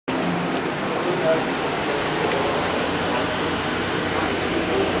The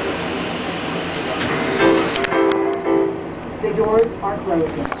doors are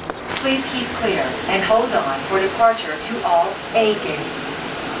closing. Please keep clear and hold on for departure to all A gates.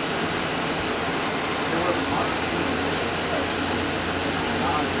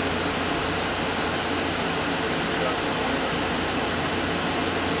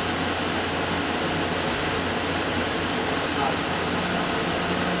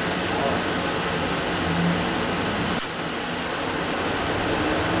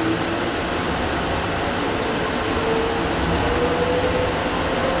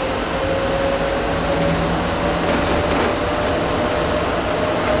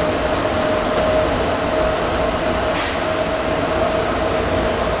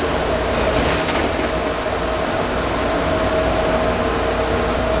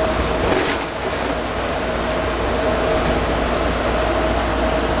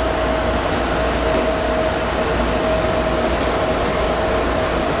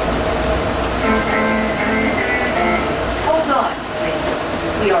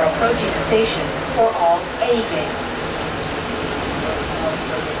 We are approaching the station for all A gates.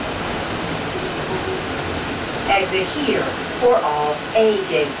 Exit here for all A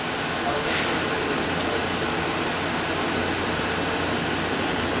gates.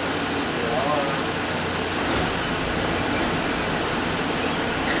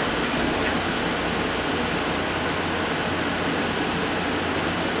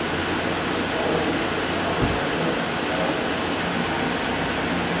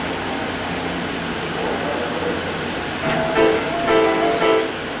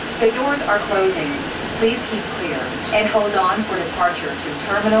 The doors are closing. Please keep clear and hold on for departure to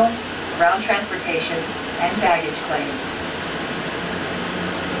terminal, ground transportation, and baggage claim.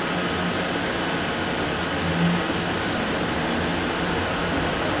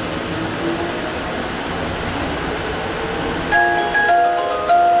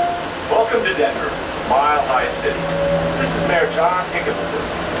 Welcome to Denver, Mile High City. This is Mayor John Hickenlooper.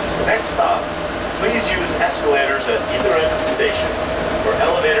 Next stop, please use escalators at either end of the station or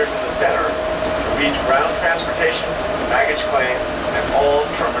elevators in the center to reach ground transportation, baggage claim, and all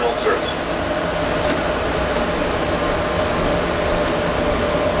terminal services.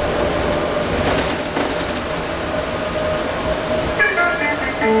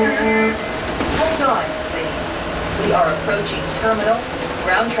 Hold on, please. We are approaching terminal,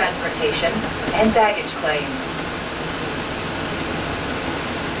 ground transportation, and baggage claim.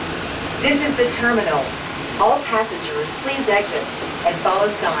 This is the terminal. All passengers, please exit and follow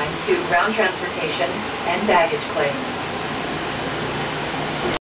signs to ground transportation and baggage claim.